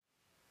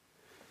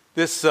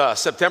This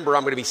September,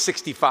 I'm going to be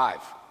 65.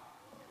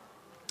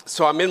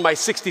 So I'm in my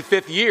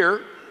 65th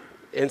year,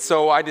 and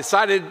so I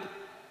decided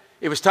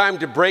it was time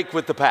to break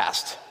with the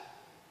past.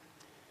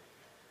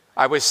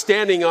 I was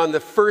standing on the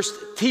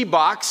first tee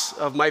box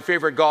of my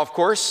favorite golf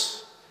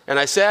course, and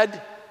I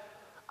said,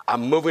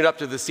 I'm moving up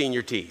to the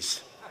senior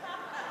tees.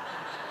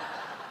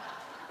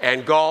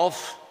 And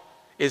golf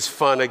is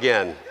fun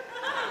again.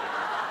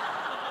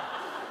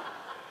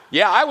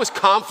 Yeah, I was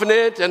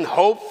confident and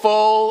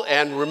hopeful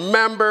and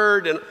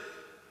remembered,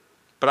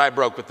 but I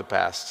broke with the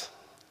past,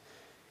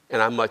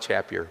 and I'm much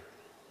happier.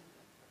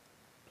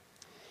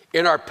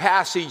 In our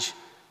passage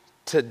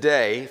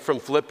today from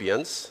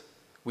Philippians,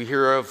 we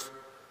hear of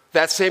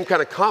that same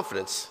kind of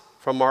confidence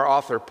from our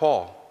author,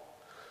 Paul.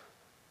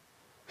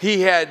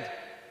 He had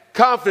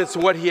confidence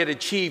in what he had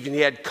achieved, and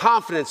he had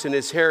confidence in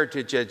his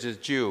heritage as a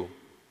Jew.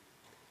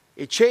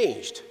 It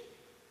changed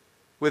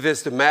with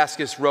his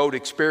Damascus Road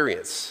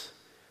experience,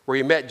 where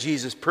he met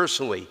Jesus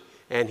personally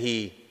and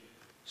he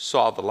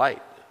saw the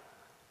light.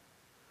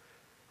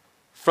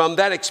 From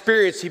that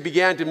experience, he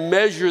began to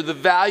measure the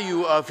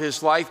value of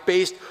his life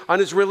based on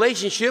his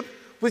relationship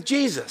with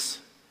Jesus.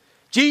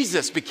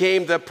 Jesus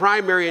became the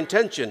primary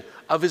intention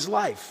of his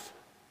life.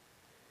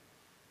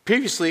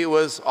 Previously, it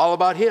was all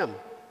about him.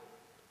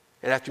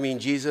 And after meeting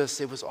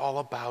Jesus, it was all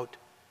about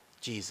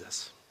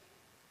Jesus.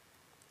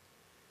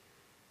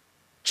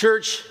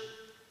 Church,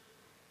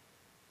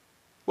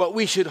 what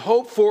we should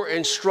hope for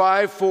and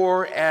strive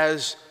for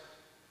as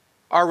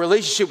our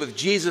relationship with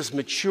Jesus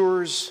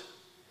matures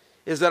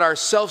is that our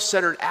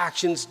self-centered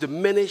actions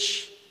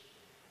diminish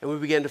and we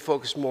begin to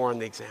focus more on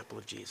the example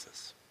of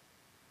Jesus.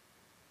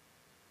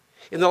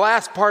 In the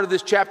last part of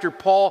this chapter,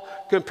 Paul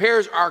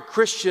compares our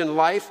Christian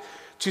life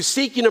to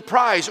seeking a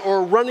prize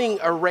or running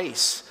a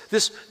race.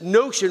 This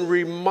notion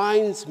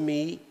reminds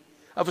me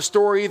of a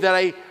story that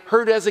I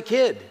heard as a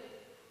kid.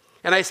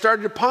 And I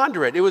started to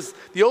ponder it. It was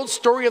the old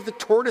story of the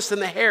tortoise and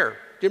the hare.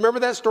 Do you remember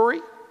that story?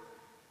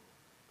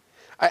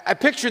 I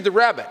pictured the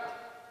rabbit,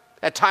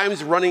 at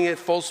times running at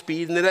full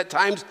speed, and then at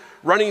times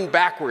running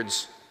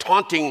backwards,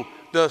 taunting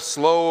the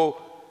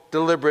slow,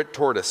 deliberate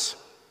tortoise.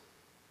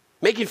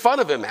 Making fun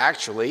of him,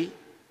 actually.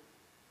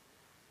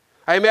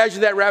 I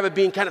imagine that rabbit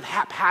being kind of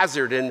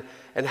haphazard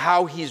and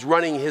how he's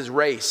running his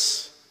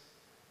race.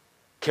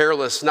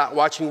 Careless, not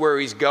watching where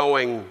he's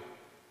going.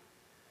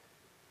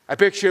 I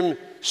picture him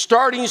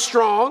starting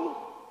strong,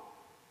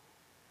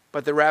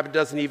 but the rabbit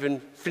doesn't even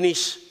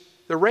finish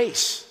the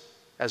race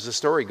as the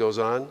story goes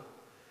on.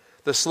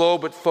 The slow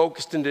but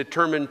focused and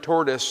determined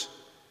tortoise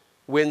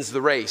wins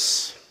the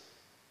race.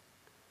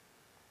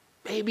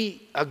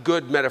 Maybe a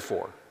good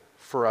metaphor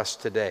for us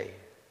today.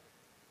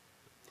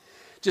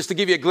 Just to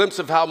give you a glimpse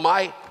of how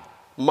my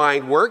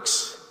mind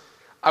works,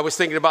 I was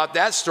thinking about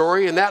that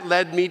story, and that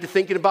led me to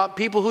thinking about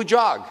people who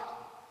jog.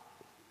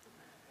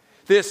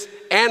 This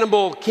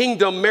animal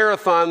kingdom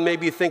marathon made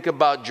me think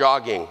about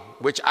jogging,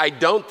 which I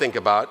don't think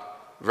about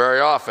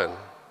very often.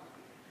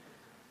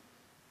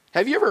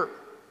 Have you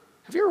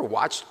ever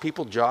watched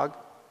people jog?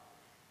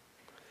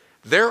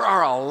 There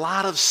are a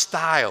lot of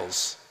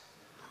styles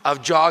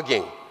of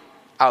jogging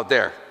out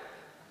there.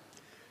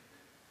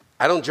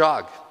 I don't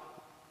jog.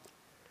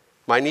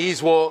 My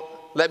knees won't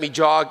let me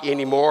jog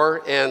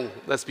anymore, and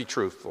let's be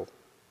truthful,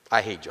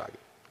 I hate jogging.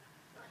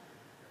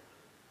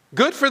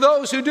 Good for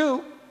those who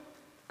do.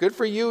 Good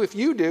for you if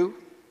you do.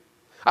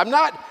 I'm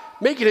not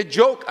making a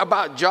joke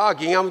about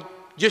jogging. I'm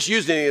just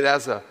using it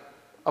as a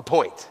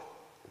point.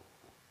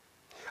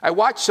 I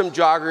watch some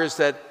joggers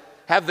that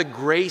have the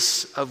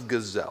grace of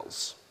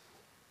gazelles.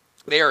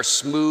 They are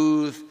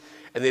smooth,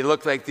 and they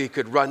look like they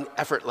could run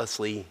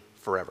effortlessly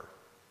forever.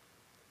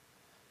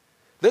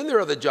 Then there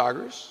are the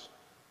joggers,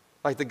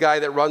 like the guy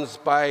that runs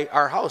by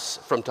our house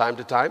from time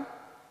to time.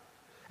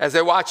 As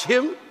I watch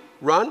him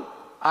run,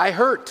 I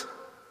hurt.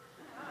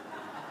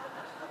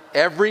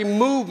 Every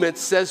movement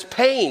says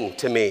pain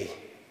to me.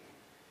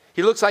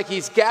 He looks like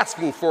he's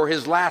gasping for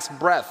his last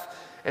breath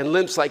and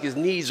limps like his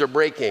knees are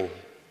breaking.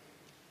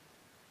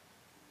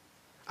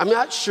 I'm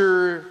pretty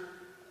sure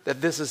that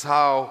this is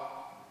how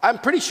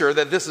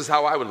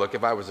I would look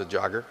if I was a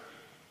jogger.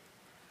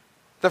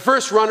 The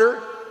first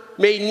runner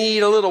may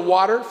need a little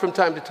water from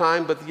time to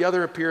time, but the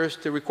other appears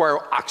to require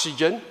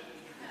oxygen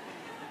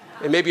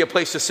and maybe a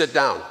place to sit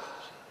down.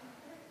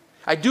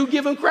 I do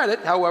give him credit,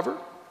 however.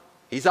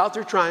 He's out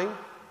there trying.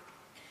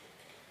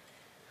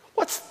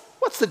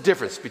 What's the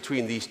difference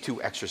between these two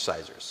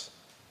exercisers?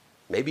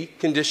 Maybe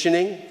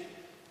conditioning,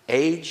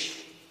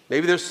 age,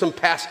 maybe there's some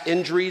past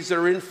injuries that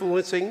are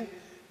influencing,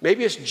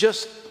 maybe it's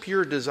just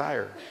pure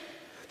desire.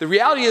 The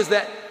reality is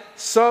that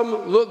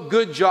some look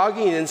good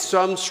jogging and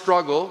some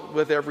struggle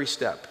with every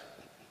step.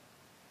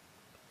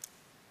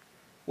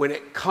 When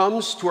it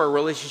comes to our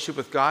relationship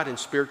with God and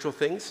spiritual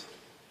things,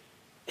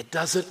 it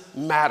doesn't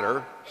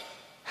matter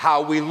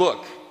how we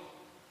look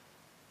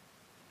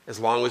as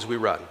long as we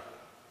run.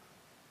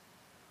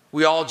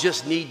 We all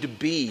just need to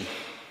be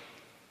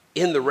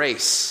in the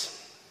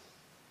race.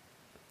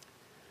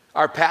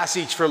 Our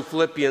passage from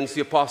Philippians,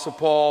 the Apostle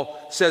Paul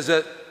says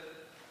that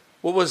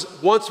What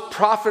was once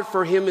profit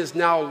for him is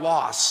now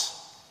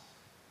loss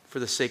for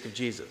the sake of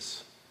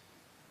Jesus.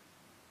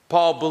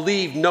 Paul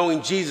believed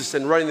knowing Jesus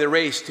and running the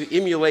race to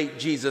emulate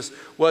Jesus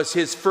was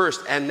his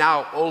first and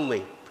now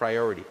only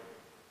priority.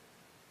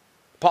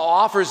 Paul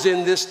offers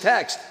in this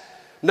text,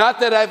 not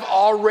that I've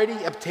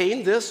already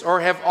obtained this or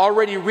have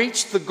already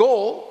reached the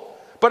goal,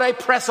 but I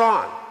press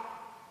on.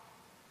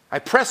 I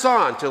press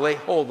on to lay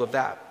hold of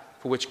that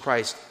for which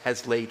Christ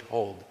has laid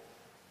hold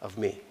of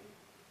me.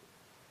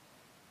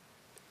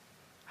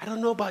 I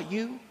don't know about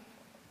you,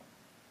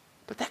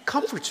 but that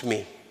comforts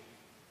me.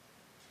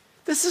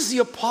 This is the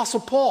Apostle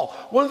Paul,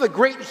 one of the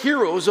great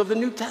heroes of the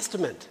New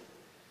Testament.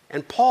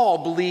 And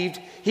Paul believed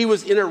he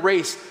was in a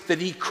race that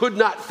he could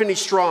not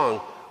finish strong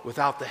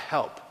without the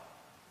help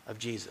of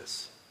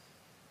Jesus.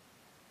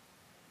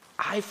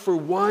 I, for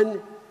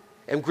one,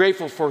 am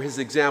grateful for his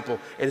example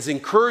and his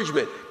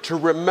encouragement to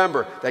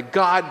remember that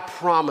God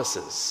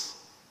promises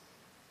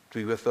to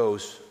be with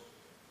those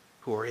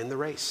who are in the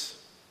race.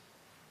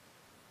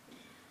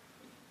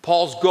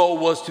 Paul's goal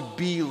was to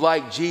be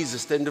like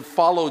Jesus and to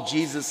follow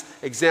Jesus'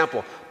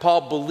 example.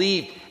 Paul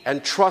believed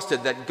and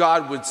trusted that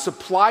God would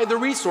supply the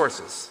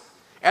resources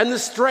and the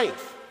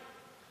strength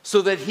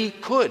so that he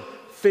could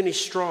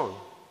finish strong.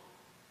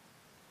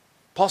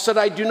 Paul said,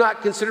 I do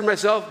not consider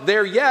myself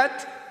there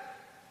yet,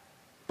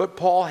 but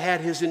Paul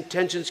had his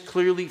intentions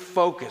clearly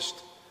focused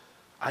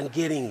on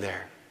getting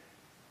there.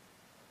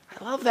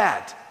 I love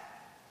that.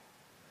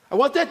 I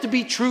want that to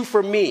be true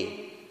for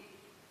me.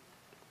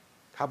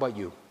 How about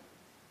you?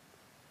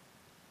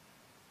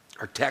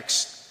 Our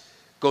text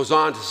goes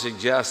on to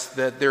suggest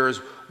that there is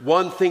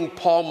one thing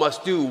Paul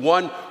must do,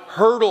 one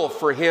hurdle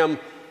for him,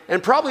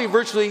 and probably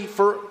virtually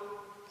for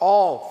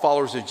all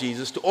followers of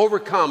Jesus to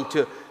overcome,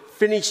 to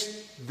finish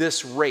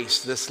this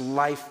race, this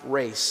life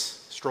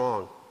race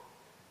strong.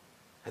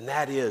 And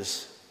that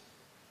is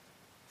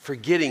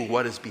forgetting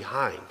what is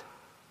behind.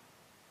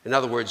 In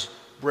other words,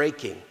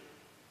 breaking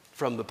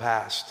from the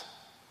past.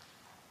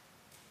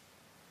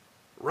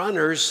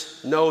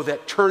 Runners know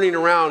that turning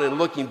around and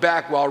looking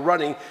back while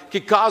running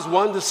can cause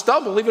one to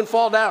stumble, even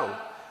fall down.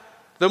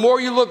 The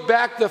more you look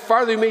back, the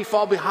farther you may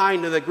fall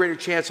behind, and the greater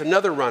chance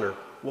another runner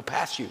will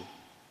pass you.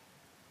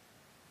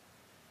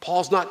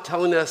 Paul's not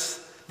telling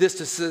us this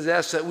to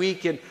suggest that we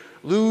can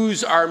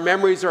lose our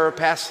memories or our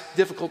past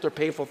difficult or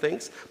painful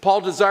things.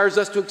 Paul desires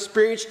us to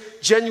experience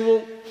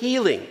genuine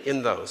healing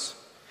in those.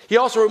 He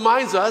also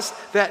reminds us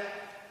that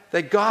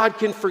God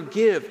can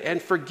forgive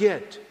and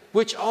forget,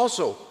 which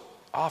also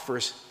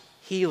offers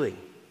healing.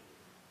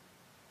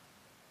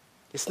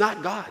 It's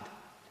not God.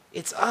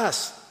 It's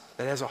us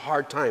that has a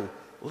hard time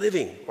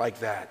living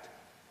like that.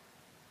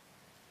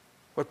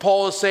 What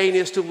Paul is saying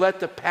is to let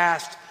the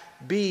past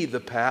be the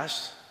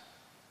past.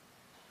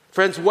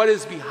 Friends, what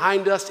is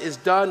behind us is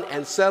done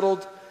and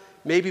settled.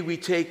 Maybe we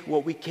take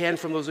what we can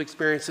from those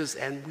experiences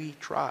and we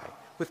try,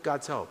 with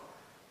God's help,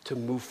 to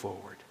move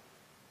forward.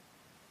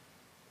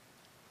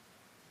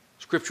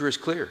 Scripture is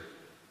clear.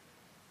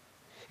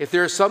 If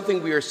there is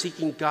something we are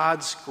seeking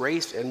God's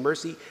grace and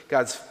mercy,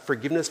 God's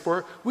forgiveness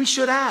for, we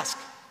should ask.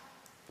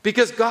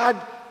 Because God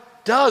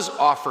does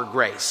offer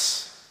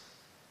grace.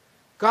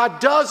 God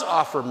does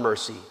offer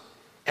mercy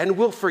and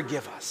will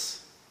forgive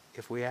us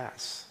if we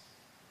ask.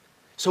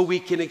 So we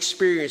can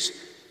experience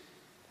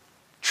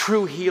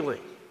true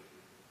healing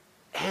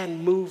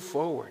and move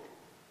forward.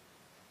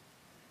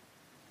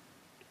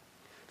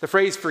 The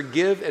phrase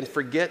forgive and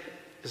forget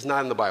is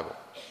not in the Bible,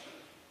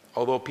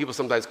 although people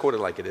sometimes quote it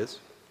like it is.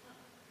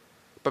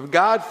 But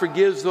God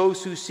forgives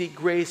those who seek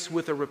grace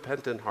with a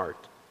repentant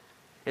heart,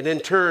 and in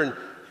turn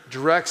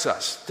directs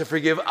us to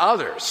forgive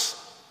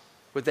others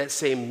with that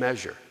same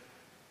measure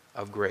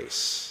of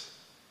grace.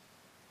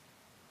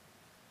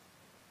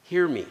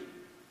 Hear me.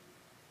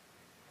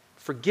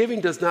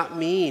 Forgiving does not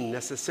mean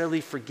necessarily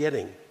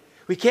forgetting.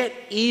 We can't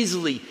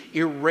easily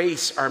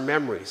erase our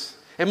memories.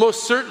 And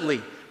most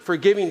certainly,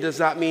 forgiving does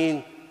not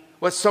mean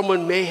what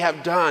someone may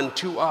have done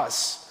to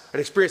us, an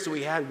experience that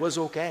we had, was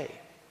okay.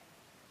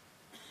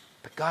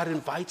 But God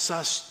invites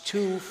us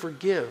to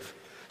forgive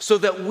so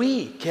that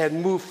we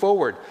can move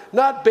forward,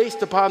 not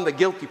based upon the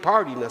guilty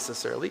party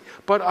necessarily,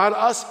 but on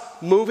us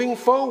moving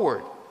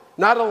forward,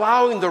 not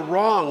allowing the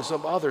wrongs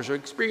of others or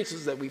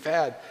experiences that we've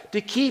had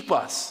to keep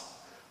us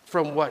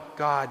from what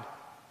God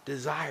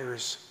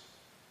desires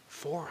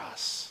for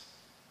us.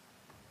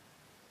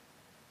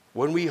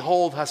 When we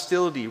hold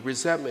hostility,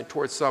 resentment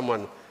towards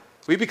someone,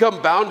 we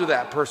become bound to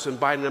that person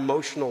by an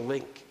emotional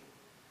link.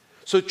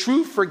 So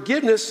true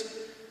forgiveness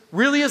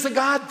really is a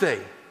God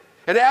thing.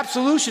 And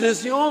absolution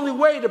is the only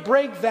way to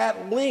break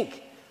that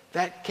link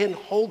that can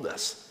hold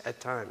us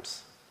at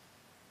times.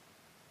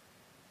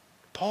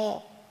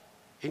 Paul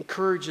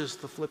encourages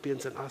the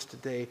Philippians and us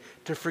today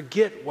to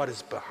forget what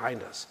is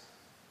behind us.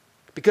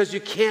 Because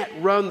you can't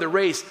run the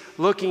race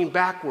looking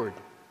backward.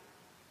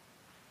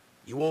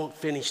 You won't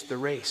finish the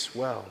race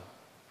well.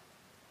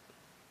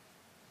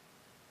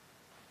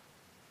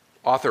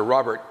 Author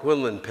Robert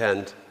Quinlan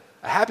penned,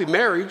 "A happy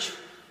marriage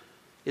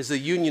is the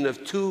union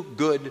of two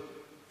good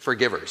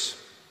forgivers."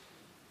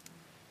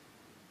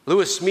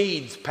 Lewis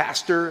Smead's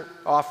pastor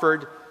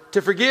offered,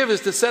 to forgive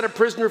is to set a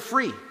prisoner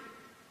free,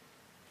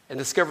 and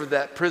discover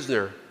that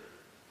prisoner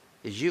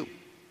is you.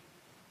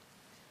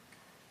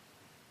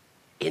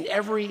 In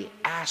every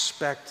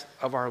aspect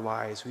of our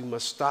lives, we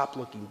must stop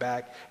looking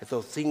back at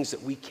those things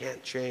that we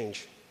can't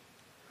change.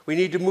 We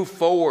need to move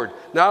forward,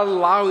 not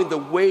allowing the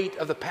weight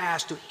of the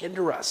past to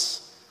hinder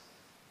us.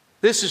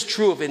 This is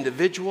true of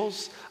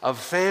individuals, of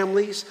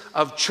families,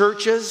 of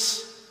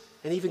churches,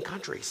 and even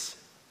countries.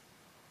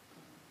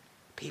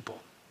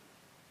 People.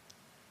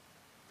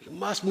 We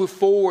must move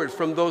forward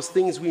from those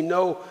things we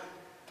know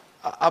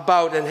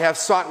about and have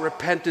sought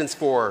repentance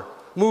for.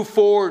 Move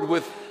forward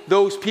with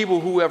those people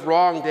who have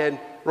wronged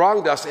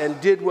us and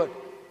did what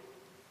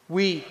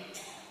we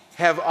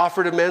have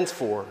offered amends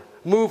for.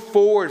 Move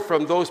forward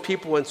from those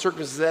people and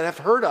circumstances that have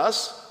hurt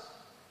us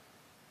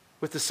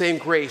with the same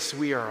grace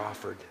we are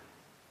offered.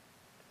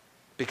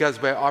 Because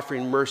by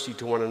offering mercy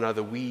to one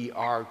another, we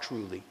are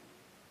truly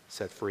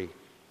set free.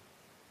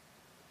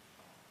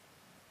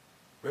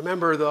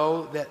 Remember,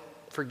 though, that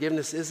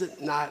forgiveness is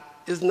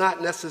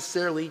not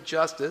necessarily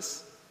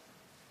justice.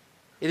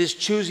 It is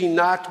choosing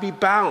not to be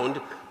bound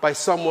by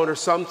someone or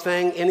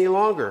something any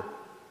longer.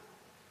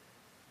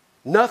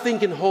 Nothing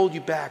can hold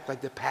you back like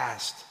the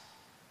past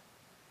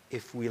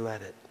if we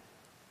let it.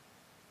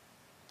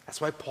 That's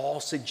why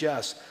Paul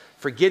suggests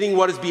forgetting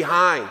what is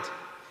behind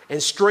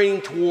and straining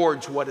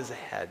towards what is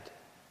ahead.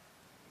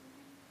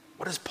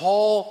 What is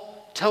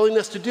Paul telling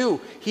us to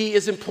do? He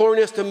is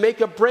imploring us to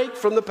make a break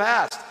from the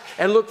past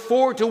and look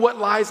forward to what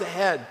lies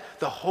ahead,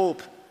 the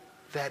hope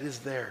that is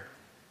there.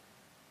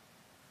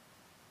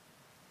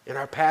 In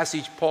our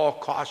passage, Paul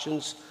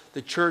cautions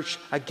the church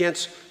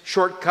against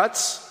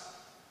shortcuts.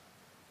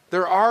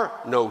 There are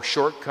no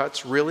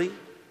shortcuts, really.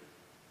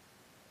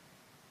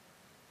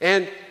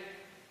 And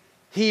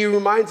he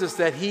reminds us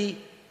that he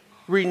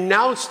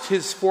renounced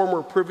his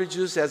former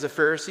privileges as a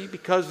Pharisee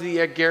because of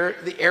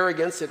the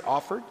arrogance it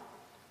offered.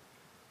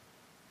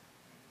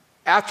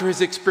 After his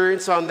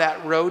experience on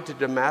that road to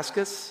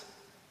Damascus,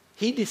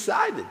 he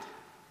decided,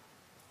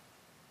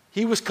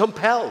 he was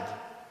compelled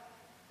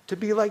to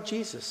be like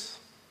Jesus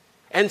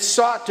and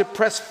sought to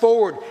press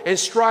forward and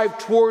strive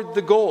toward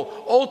the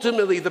goal,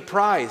 ultimately the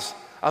prize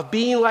of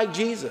being like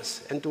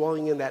Jesus and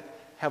dwelling in that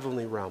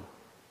heavenly realm.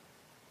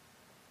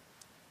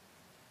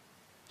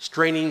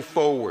 Straining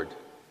forward,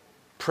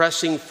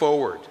 pressing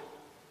forward,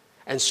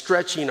 and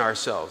stretching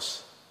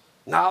ourselves,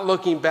 not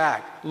looking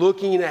back,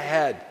 looking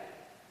ahead,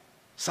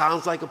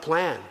 sounds like a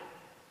plan,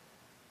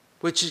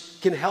 which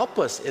can help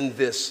us in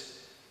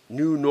this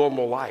new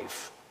normal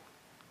life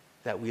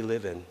that we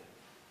live in.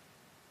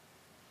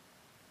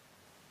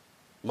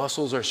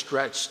 Muscles are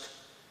stretched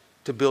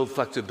to build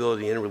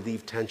flexibility and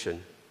relieve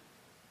tension.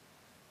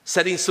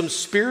 Setting some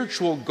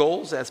spiritual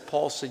goals, as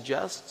Paul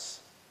suggests,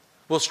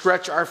 will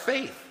stretch our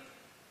faith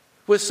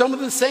with some of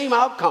the same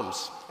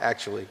outcomes,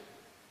 actually.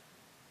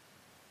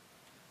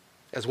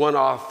 As one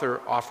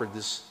author offered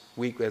this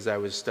week as I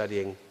was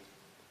studying,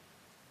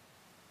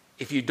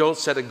 if you don't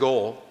set a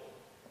goal,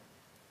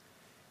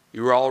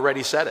 you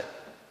already set it.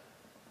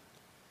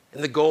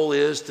 And the goal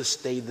is to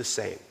stay the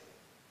same.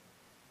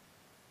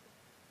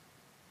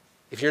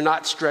 If you're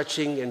not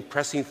stretching and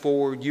pressing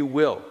forward, you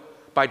will,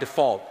 by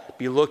default,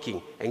 be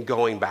looking and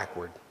going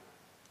backward.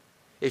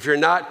 If you're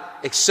not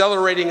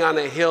accelerating on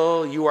a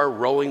hill, you are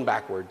rolling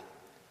backward.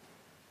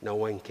 No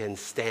one can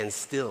stand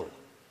still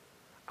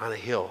on a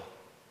hill.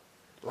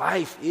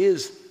 Life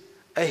is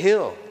a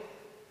hill.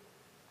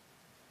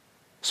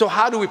 So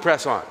how do we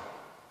press on?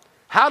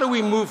 How do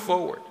we move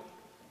forward?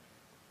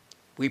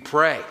 We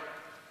pray.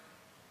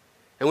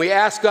 And we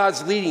ask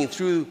God's leading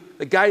through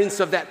the guidance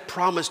of that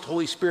promised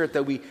Holy Spirit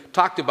that we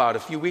talked about a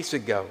few weeks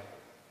ago.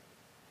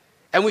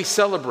 And we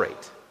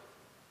celebrate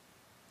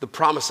the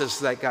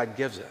promises that God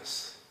gives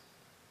us.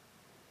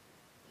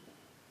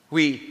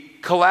 We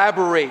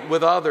collaborate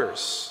with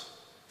others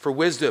for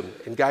wisdom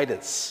and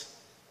guidance.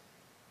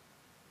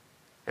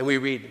 And we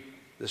read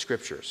the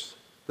scriptures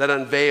that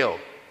unveil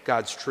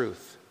God's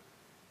truth.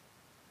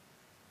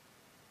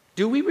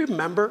 Do we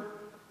remember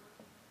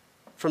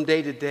from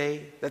day to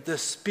day that the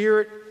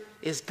Spirit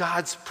is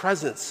God's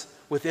presence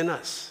within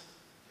us?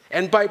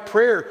 And by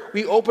prayer,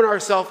 we open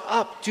ourselves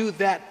up to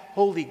that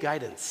holy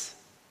guidance.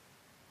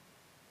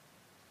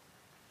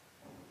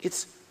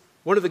 It's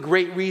one of the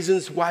great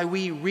reasons why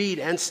we read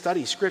and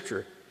study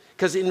Scripture.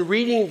 Because in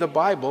reading the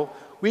Bible,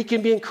 we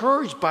can be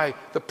encouraged by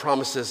the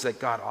promises that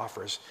God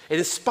offers and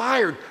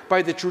inspired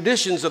by the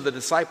traditions of the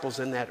disciples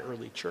in that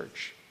early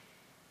church.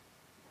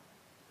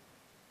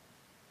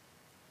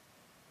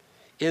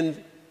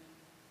 In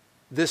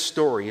this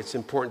story, it's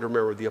important to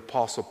remember the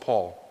Apostle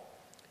Paul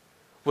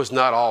was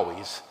not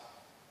always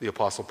the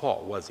Apostle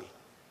Paul, was he?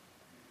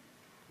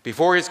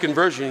 Before his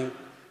conversion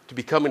to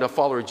becoming a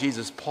follower of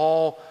Jesus,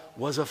 Paul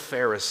was a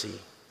Pharisee.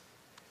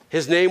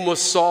 His name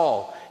was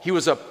Saul. He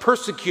was a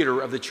persecutor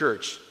of the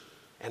church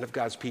and of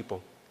God's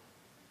people.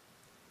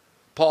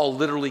 Paul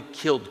literally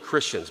killed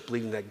Christians,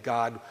 believing that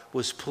God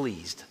was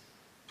pleased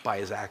by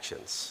his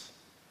actions.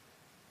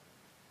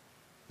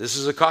 This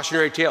is a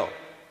cautionary tale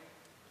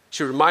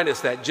should remind us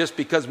that just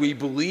because we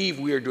believe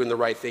we are doing the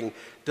right thing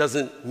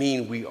doesn't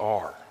mean we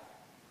are.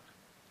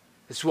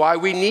 It's why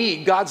we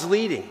need God's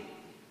leading.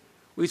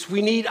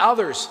 We need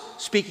others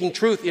speaking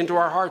truth into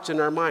our hearts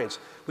and our minds.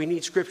 We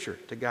need Scripture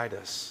to guide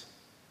us,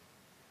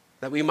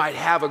 that we might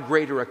have a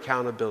greater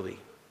accountability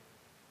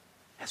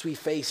as we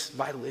face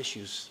vital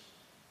issues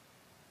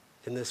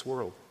in this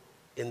world,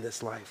 in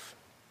this life.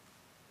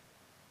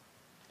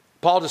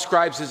 Paul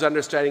describes his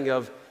understanding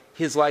of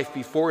his life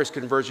before his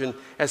conversion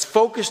as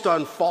focused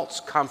on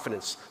false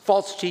confidence,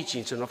 false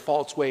teachings, and a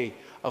false way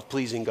of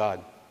pleasing God.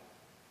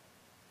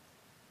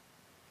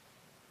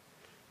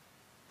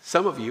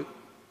 Some of you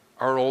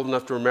are old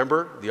enough to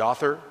remember the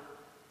author,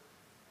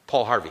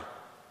 Paul Harvey.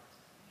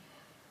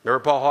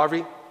 Remember Paul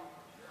Harvey?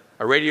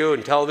 A radio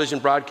and television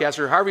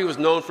broadcaster. Harvey was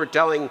known for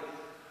telling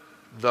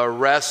the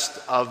rest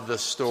of the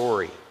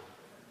story.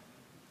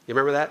 You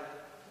remember that?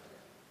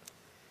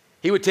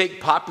 He would take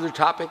popular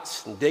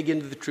topics and dig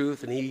into the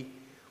truth, and he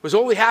was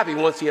only happy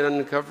once he had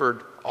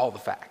uncovered all the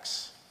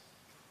facts.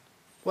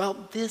 Well,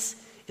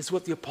 this is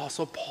what the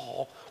Apostle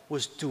Paul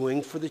was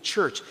doing for the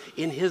church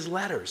in his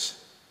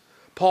letters.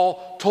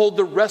 Paul told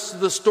the rest of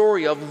the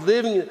story of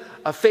living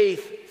a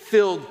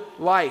faith-filled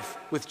life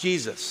with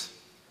Jesus.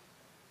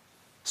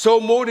 So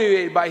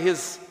motivated by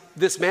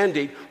this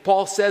mandate,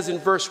 Paul says in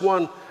verse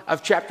 1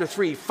 of chapter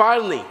 3,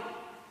 finally,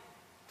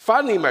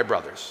 my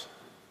brothers.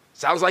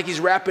 Sounds like he's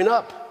wrapping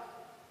up.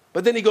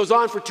 But then he goes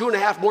on for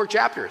 2.5 more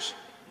chapters,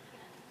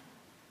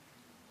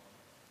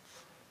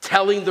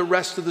 telling the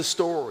rest of the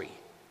story,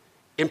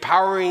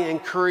 empowering and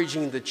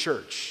encouraging the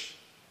church,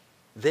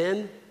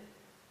 then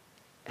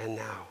and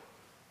now.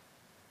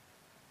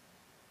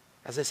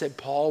 As I said,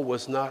 Paul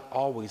was not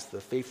always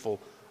the faithful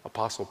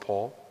Apostle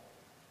Paul.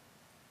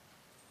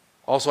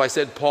 Also, I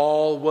said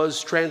Paul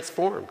was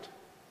transformed.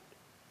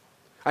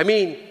 I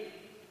mean,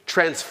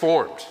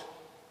 transformed.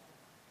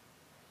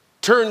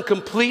 Turned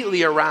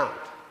completely around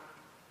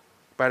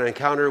by an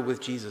encounter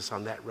with Jesus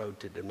on that road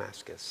to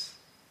Damascus.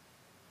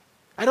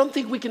 I don't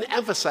think we can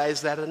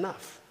emphasize that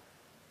enough.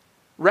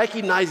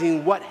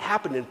 Recognizing what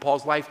happened in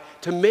Paul's life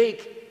to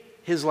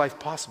make his life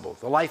possible,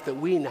 the life that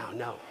we now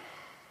know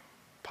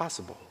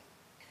possible.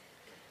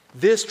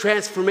 This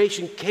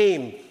transformation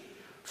came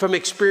from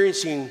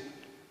experiencing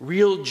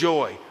real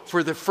joy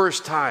for the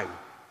first time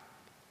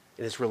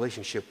in his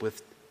relationship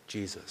with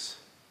Jesus.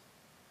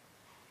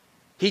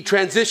 He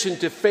transitioned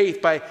to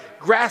faith by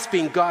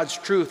grasping God's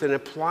truth and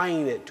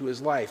applying it to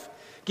his life,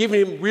 giving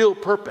him real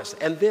purpose,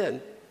 and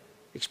then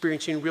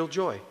experiencing real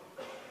joy.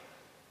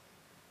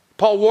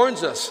 Paul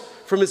warns us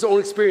from his own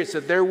experience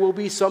that there will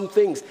be some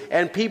things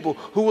and people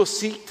who will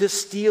seek to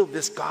steal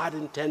this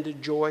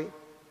God-intended joy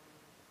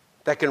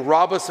that can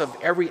rob us of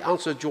every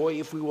ounce of joy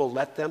if we will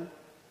let them.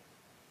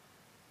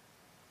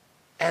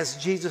 As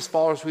Jesus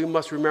followers, we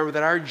must remember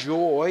that our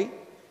joy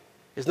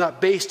is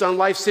not based on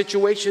life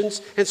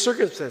situations and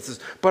circumstances,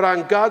 but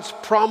on God's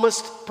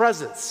promised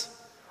presence,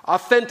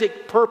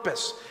 authentic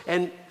purpose,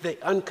 and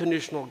the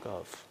unconditional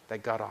love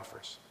that God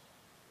offers.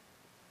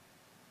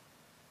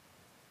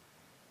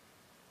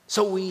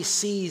 So we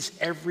seize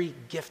every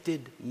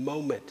gifted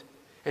moment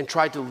and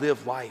try to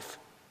live life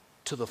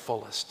to the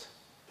fullest.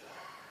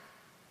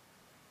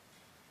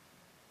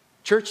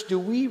 Church, do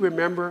we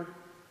remember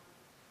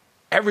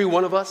every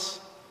one of us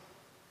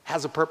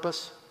has a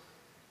purpose?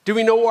 Do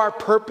we know our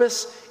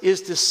purpose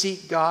is to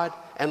seek God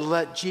and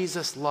let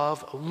Jesus'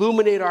 love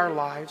illuminate our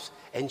lives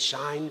and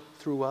shine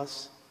through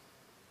us?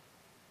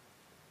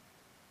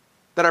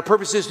 That our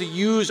purpose is to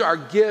use our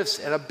gifts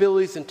and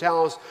abilities and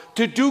talents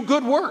to do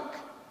good work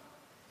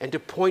and to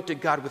point to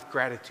God with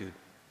gratitude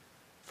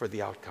for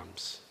the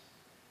outcomes.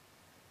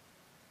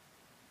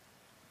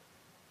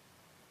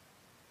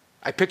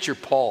 I picture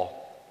Paul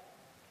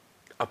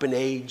up in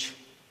age,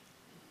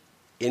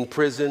 in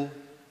prison,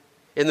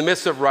 in the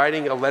midst of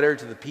writing a letter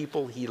to the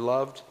people he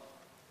loved,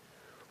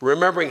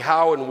 remembering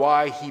how and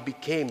why he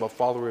became a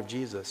follower of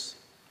Jesus.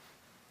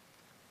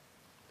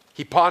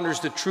 He ponders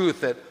the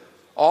truth that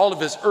all of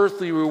his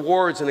earthly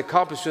rewards and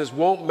accomplishments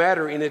won't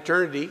matter in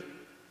eternity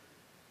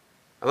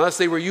unless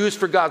they were used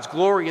for God's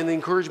glory and the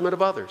encouragement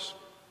of others.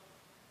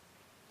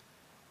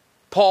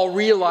 Paul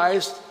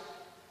realized,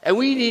 and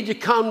we need to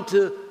come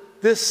to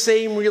this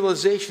same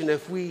realization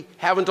if we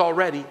haven't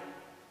already,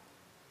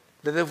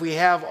 that if we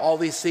have all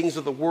these things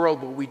of the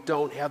world, but we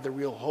don't have the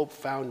real hope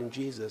found in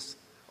Jesus,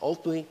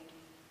 ultimately,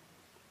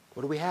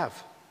 what do we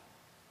have?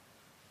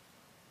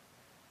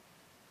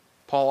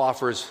 Paul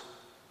offers,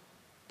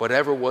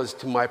 whatever was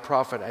to my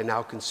profit, I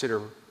now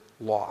consider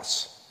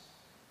loss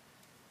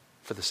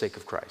for the sake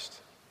of Christ.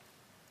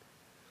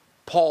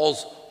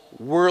 Paul's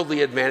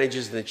worldly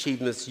advantages and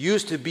achievements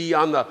used to be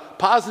on the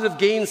positive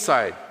gain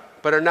side,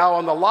 but are now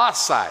on the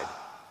loss side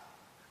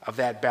of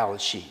that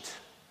balance sheet.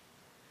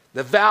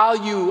 The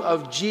value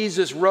of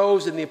Jesus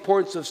rose and the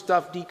importance of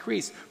stuff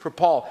decreased for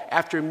Paul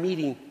after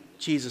meeting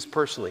Jesus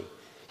personally.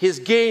 His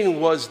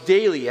gain was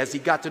daily as he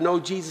got to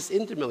know Jesus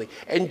intimately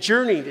and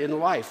journeyed in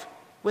life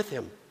with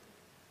him.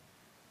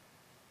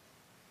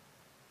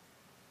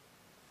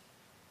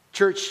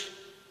 Church,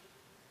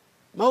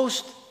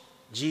 Most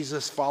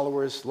Jesus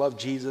followers love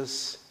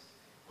Jesus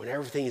when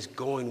everything is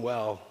going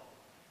well.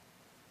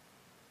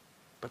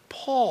 But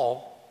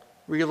Paul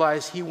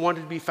realized he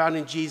wanted to be found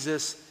in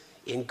Jesus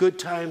in good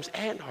times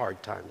and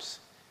hard times.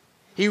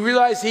 He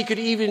realized he could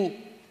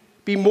even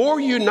be more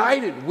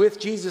united with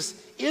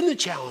Jesus in the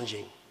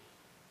challenging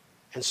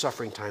and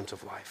suffering times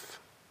of life.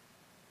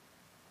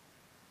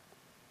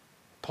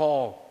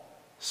 Paul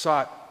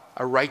sought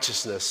a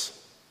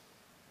righteousness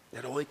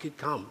that only could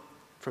come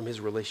from his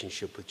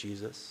relationship with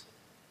Jesus.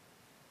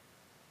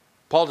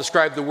 Paul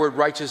described the word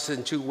righteous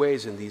in two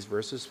ways in these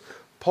verses.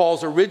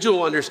 Paul's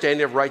original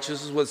understanding of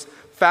righteousness was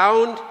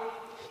found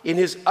in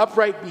his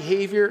upright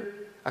behavior,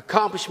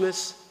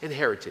 accomplishments, and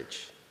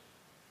heritage.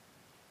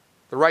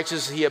 The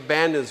righteousness he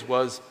abandons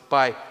was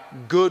by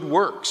good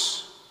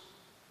works.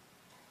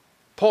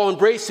 Paul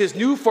embraced his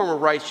new form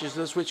of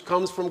righteousness, which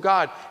comes from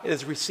God and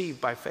is received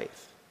by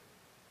faith.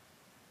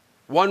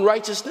 One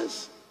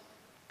righteousness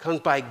comes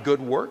by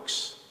good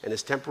works and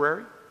is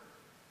temporary.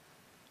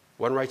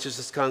 One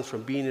righteousness comes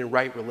from being in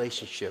right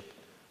relationship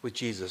with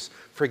Jesus,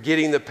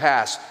 forgetting the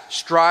past,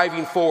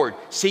 striving forward,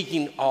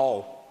 seeking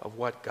all of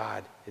what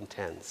God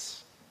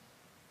intends.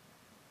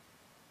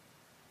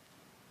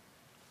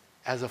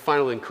 As a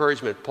final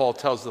encouragement, Paul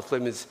tells the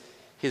Philippians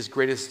his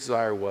greatest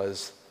desire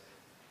was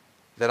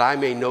that I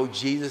may know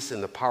Jesus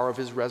in the power of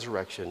his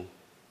resurrection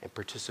and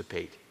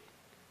participate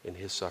in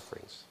his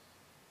sufferings.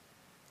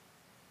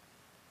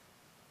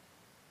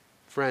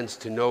 Friends,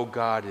 to know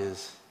God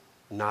is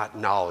not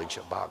knowledge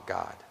about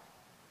God,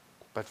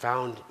 but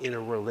found in a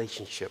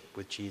relationship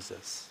with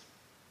Jesus.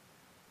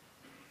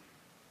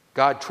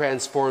 God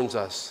transforms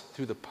us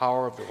through the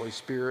power of the Holy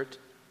Spirit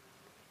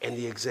and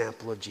the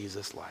example of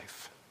Jesus'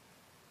 life.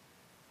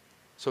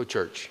 So,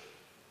 church,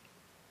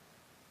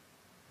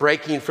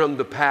 breaking from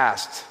the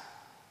past,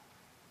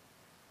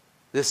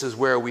 this is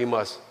where we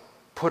must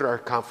put our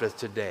confidence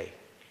today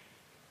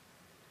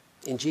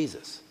in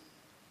Jesus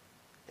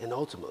and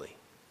ultimately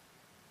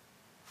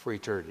for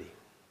eternity.